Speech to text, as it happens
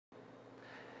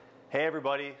Hey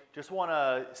everybody, just want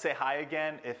to say hi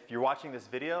again. If you're watching this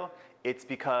video, it's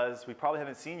because we probably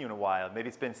haven't seen you in a while. Maybe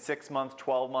it's been 6 months,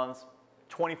 12 months,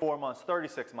 24 months,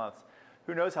 36 months,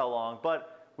 who knows how long.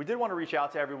 But we did want to reach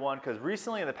out to everyone because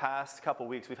recently in the past couple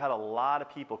weeks, we've had a lot of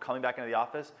people coming back into the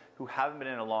office who haven't been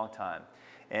in a long time.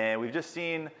 And we've just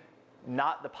seen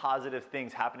not the positive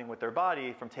things happening with their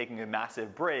body from taking a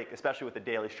massive break, especially with the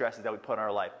daily stresses that we put in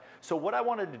our life. So what I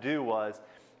wanted to do was,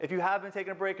 if you have been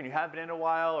taking a break and you haven't been in a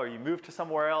while or you moved to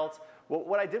somewhere else,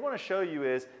 what I did want to show you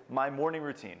is my morning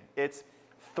routine. It's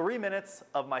 3 minutes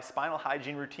of my spinal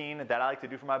hygiene routine that I like to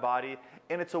do for my body.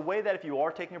 And it's a way that if you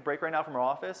are taking a break right now from our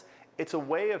office, it's a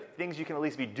way of things you can at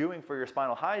least be doing for your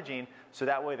spinal hygiene, so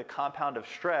that way the compound of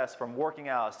stress from working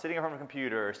out, sitting in front of a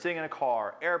computer, sitting in a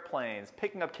car, airplanes,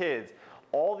 picking up kids,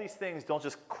 all these things don't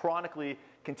just chronically,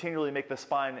 continually make the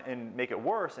spine and make it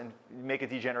worse and make it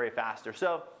degenerate faster.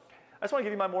 So I just want to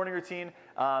give you my morning routine,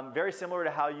 very similar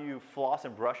to how you floss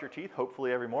and brush your teeth,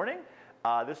 hopefully every morning.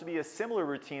 This would be a similar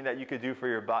routine that you could do for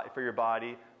your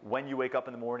body when you wake up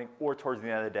in the morning or towards the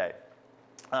end of the day.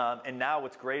 And now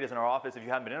what's great is in our office, if you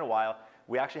haven't been in a while,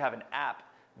 we actually have an app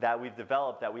that we've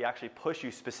developed that we actually push you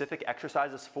specific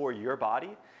exercises for your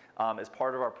body as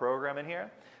part of our program in here.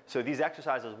 So these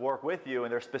exercises work with you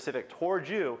and they're specific towards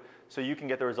you, so you can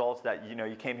get the results that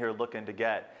you came here looking to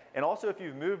get. And also if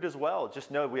you've moved as well,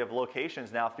 just know we have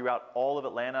locations now throughout all of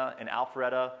Atlanta, in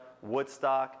Alpharetta,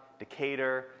 Woodstock,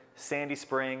 Decatur, Sandy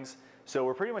Springs. So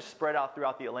we're pretty much spread out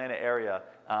throughout the Atlanta area.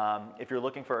 If you're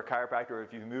looking for a chiropractor, or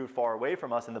if you've moved far away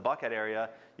from us in the Buckhead area,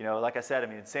 like I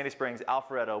said, Sandy Springs,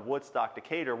 Alpharetta, Woodstock,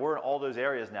 Decatur, we're in all those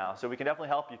areas now. So we can definitely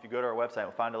help you if you go to our website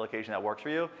and find a location that works for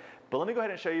you. But let me go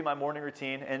ahead and show you my morning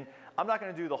routine. And I'm not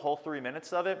going to do the whole 3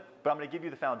 minutes of it, but I'm going to give you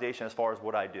the foundation as far as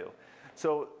what I do.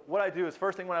 So what I do is,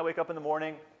 first thing when I wake up in the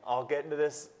morning, I'll get into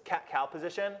this cat-cow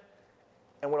position.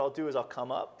 And what I'll do is I'll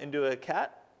come up into a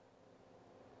cat,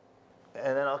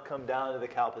 and then I'll come down to the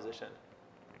cow position.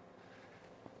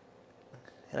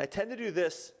 And I tend to do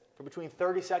this for between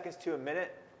 30 seconds to a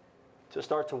minute to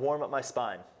start to warm up my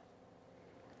spine.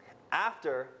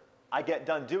 After I get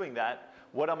done doing that,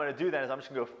 what I'm going to do then is I'm just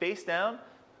going to go face down,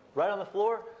 right on the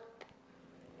floor,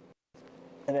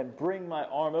 and then bring my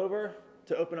arm over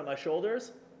to open up my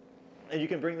shoulders. And you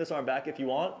can bring this arm back if you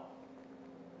want.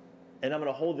 And I'm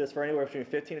going to hold this for anywhere between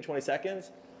 15 to 20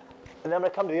 seconds. And then I'm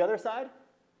going to come to the other side.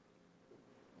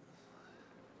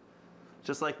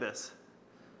 Just like this.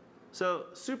 So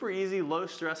super easy, low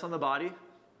stress on the body.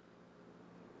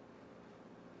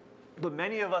 But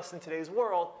many of us in today's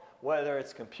world, whether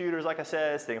it's computers, like I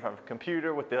said, sitting in front of a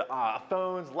computer with the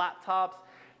phones, laptops,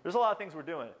 there's a lot of things we're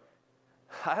doing.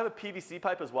 I have a PVC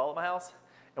pipe as well at my house.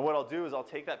 And what I'll do is I'll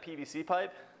take that PVC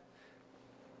pipe,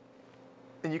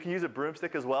 and you can use a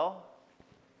broomstick as well,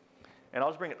 and I'll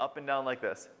just bring it up and down like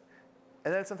this.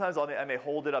 And then sometimes I may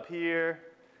hold it up here,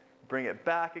 bring it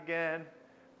back again,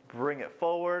 bring it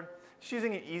forward. Just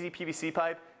using an easy PVC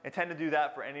pipe, and tend to do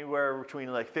that for anywhere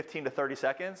between like 15 to 30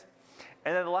 seconds.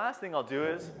 And then the last thing I'll do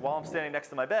is, while I'm standing next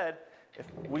to my bed,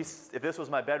 if this was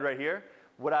my bed right here,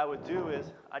 what I would do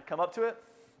is I'd come up to it,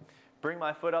 bring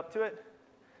my foot up to it,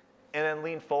 and then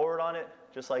lean forward on it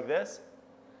just like this.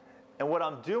 And what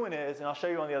I'm doing is, and I'll show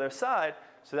you on the other side,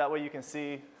 so that way you can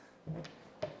see.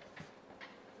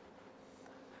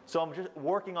 So I'm just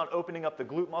working on opening up the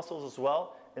glute muscles as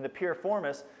well, and the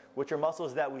piriformis, which are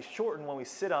muscles that we shorten when we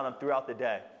sit on them throughout the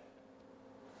day.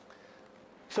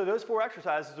 So those 4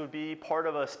 exercises would be part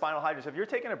of a spinal hygiene. So if you're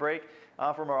taking a break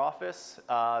from our office,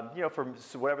 for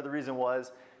whatever the reason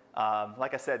was,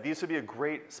 like I said, these would be a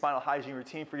great spinal hygiene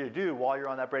routine for you to do while you're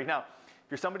on that break. Now, if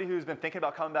you're somebody who's been thinking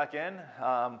about coming back in,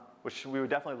 which we would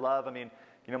definitely love.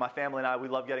 My family and I, we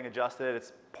love getting adjusted.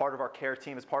 It's part of our care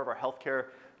team. It's part of our healthcare,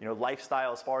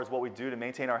 lifestyle as far as what we do to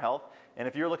maintain our health. And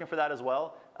if you're looking for that as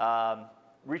well,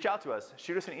 reach out to us.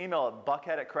 Shoot us an email at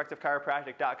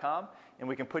buckhead@correctivechiropractic.com, and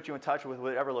we can put you in touch with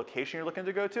whatever location you're looking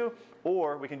to go to,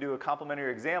 or we can do a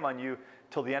complimentary exam on you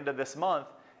till the end of this month.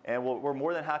 And we're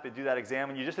more than happy to do that exam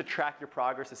and you just to track your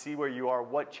progress, to see where you are,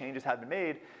 what changes have been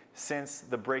made since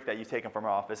the break that you've taken from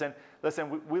our office. And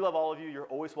listen, we love all of you. You're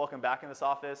always welcome back in this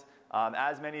office.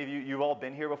 As many of you, you've all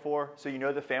been here before, so you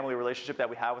know the family relationship that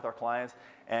we have with our clients.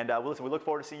 And listen, we look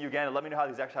forward to seeing you again, and let me know how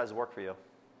these exercises work for you.